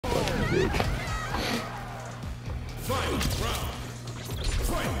bitch.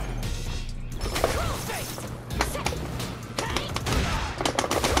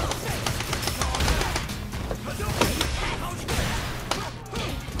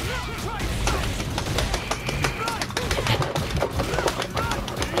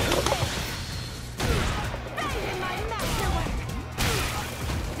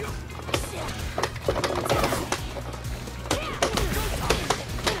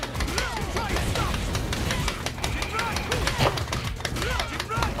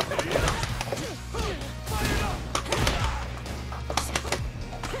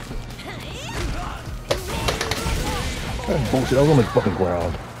 That's bullshit. I was on the fucking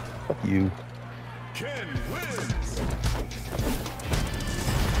ground. Fuck you. Ken wins.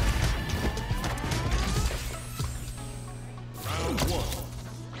 Round 1.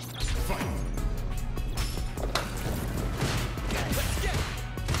 Fight.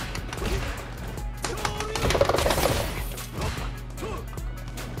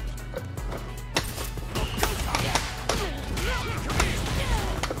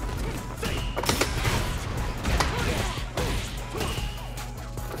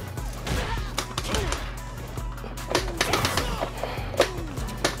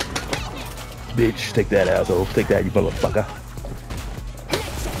 Bitch, take that, asshole. Take that, you motherfucker.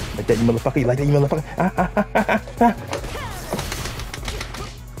 Like that, you motherfucker. You like that, you motherfucker. Ah, ah, ah, ah, ah.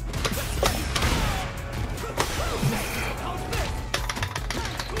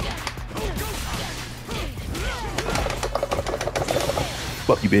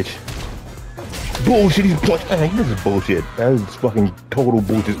 Fuck you, bitch. Bullshit, he's punch. This is bullshit. That is fucking total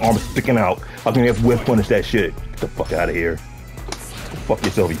bullshit. His arm is sticking out. I'm gonna have to whip punish that shit. Get the fuck out of here. Fuck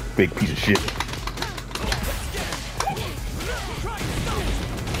yourself, you big piece of shit.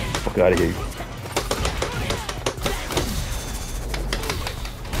 Fuck out of here.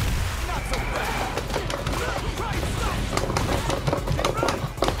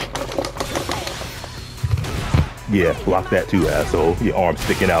 Yeah, block that too, asshole. Your arm's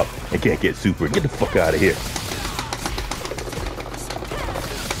sticking out and can't get super. Get the fuck out of here.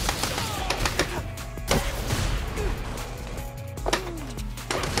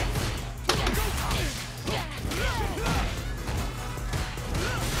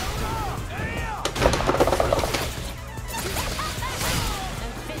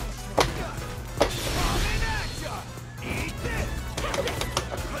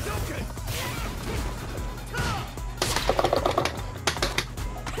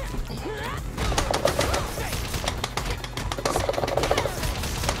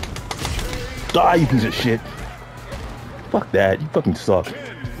 Die, you piece of shit. Fuck that. You fucking suck.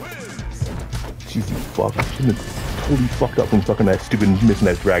 Jeez, you fuck. You've been totally fucked up from fucking that stupid missing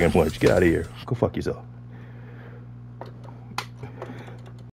that dragon punch. Get out of here. Go fuck yourself.